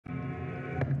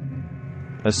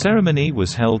A ceremony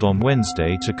was held on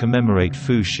Wednesday to commemorate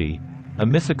Fuxi, a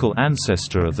mythical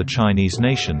ancestor of the Chinese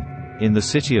nation, in the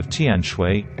city of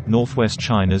Tianshui, northwest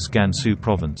China's Gansu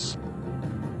province.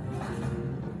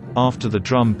 After the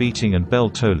drum beating and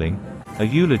bell tolling, a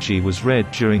eulogy was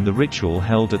read during the ritual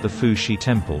held at the Fuxi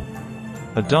temple.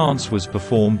 A dance was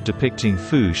performed depicting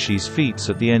Fuxi's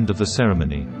feats at the end of the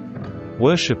ceremony.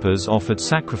 Worshippers offered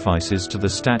sacrifices to the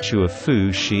statue of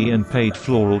Fuxi and paid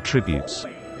floral tributes.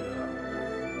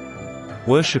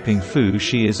 Worshipping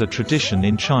Fuxi is a tradition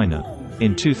in China.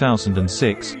 In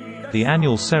 2006, the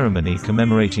annual ceremony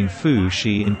commemorating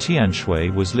Fuxi in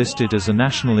Tianshui was listed as a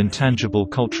National Intangible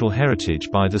Cultural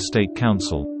Heritage by the State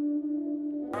Council.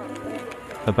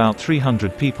 About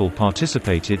 300 people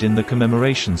participated in the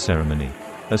commemoration ceremony.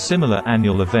 A similar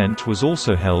annual event was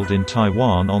also held in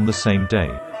Taiwan on the same day.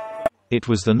 It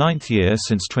was the 9th year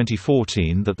since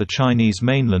 2014 that the Chinese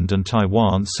mainland and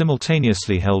Taiwan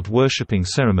simultaneously held worshipping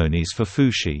ceremonies for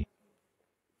Fuxi.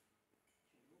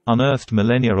 Unearthed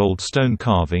millennia-old stone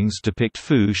carvings depict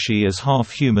Fuxi as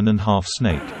half human and half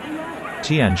snake.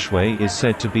 Tianshui is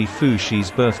said to be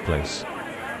Fuxi's birthplace.